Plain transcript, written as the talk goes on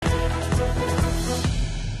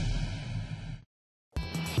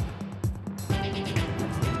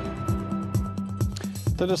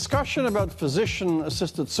The discussion about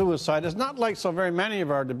physician-assisted suicide is not like so very many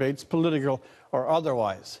of our debates, political or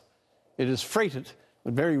otherwise. It is freighted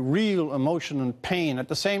with very real emotion and pain at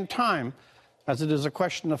the same time as it is a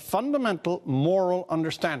question of fundamental moral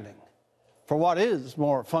understanding. For what is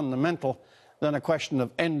more fundamental than a question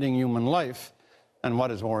of ending human life, and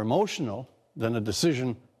what is more emotional than a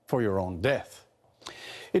decision for your own death?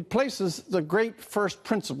 It places the great first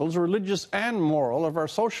principles, religious and moral, of our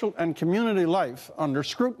social and community life under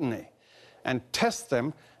scrutiny and tests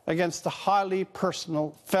them against the highly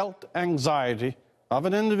personal felt anxiety of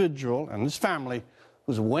an individual and his family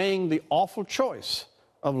who's weighing the awful choice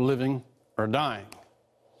of living or dying.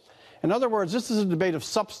 In other words, this is a debate of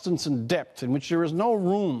substance and depth in which there is no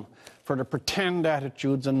room for the pretend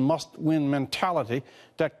attitudes and must-win mentality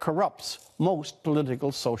that corrupts most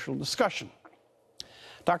political social discussion.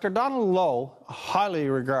 Dr. Donald Low, a highly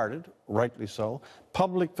regarded, rightly so,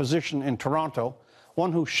 public physician in Toronto,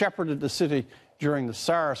 one who shepherded the city during the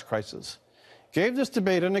SARS crisis, gave this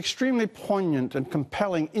debate an extremely poignant and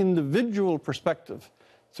compelling individual perspective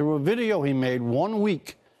through a video he made 1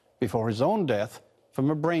 week before his own death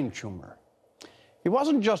from a brain tumor. He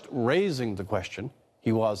wasn't just raising the question,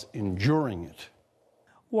 he was enduring it.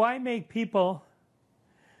 Why make people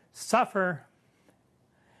suffer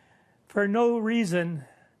for no reason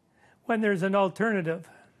when there's an alternative?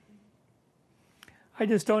 I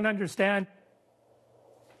just don't understand.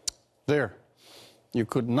 There. You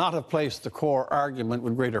could not have placed the core argument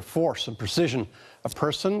with greater force and precision. A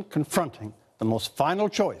person confronting the most final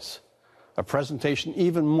choice, a presentation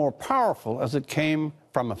even more powerful as it came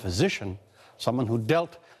from a physician, someone who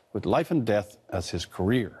dealt with life and death as his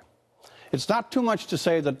career. It's not too much to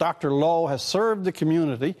say that Dr. Low has served the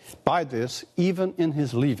community by this, even in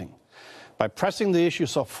his leaving. By pressing the issue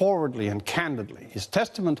so forwardly and candidly, his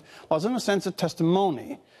testament was in a sense a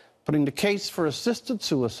testimony, putting the case for assisted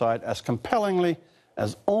suicide as compellingly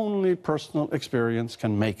as only personal experience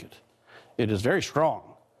can make it. It is very strong,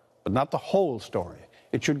 but not the whole story.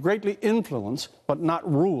 It should greatly influence, but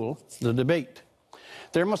not rule, the debate.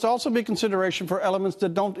 There must also be consideration for elements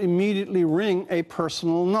that don't immediately ring a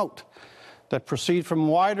personal note, that proceed from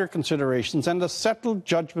wider considerations and a settled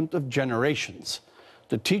judgment of generations,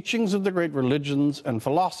 the teachings of the great religions and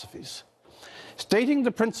philosophies. Stating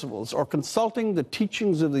the principles or consulting the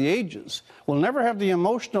teachings of the ages will never have the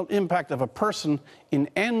emotional impact of a person in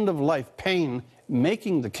end-of-life pain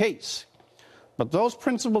making the case. But those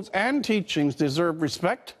principles and teachings deserve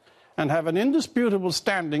respect and have an indisputable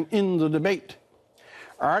standing in the debate.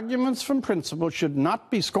 Arguments from principle should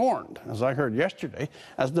not be scorned, as I heard yesterday,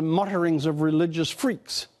 as the mutterings of religious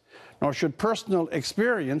freaks, nor should personal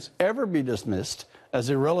experience ever be dismissed as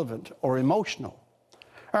irrelevant or emotional.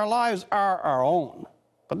 Our lives are our own,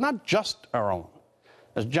 but not just our own.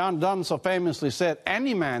 As John Donne so famously said,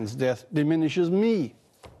 any man's death diminishes me,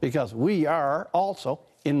 because we are also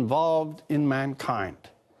involved in mankind.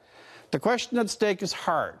 The question at stake is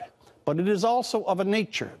hard, but it is also of a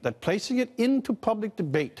nature that placing it into public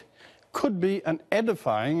debate could be an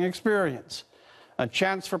edifying experience, a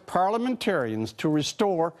chance for parliamentarians to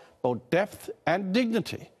restore both depth and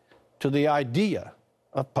dignity to the idea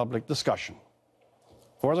of public discussion.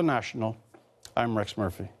 For The National, I'm Rex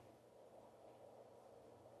Murphy.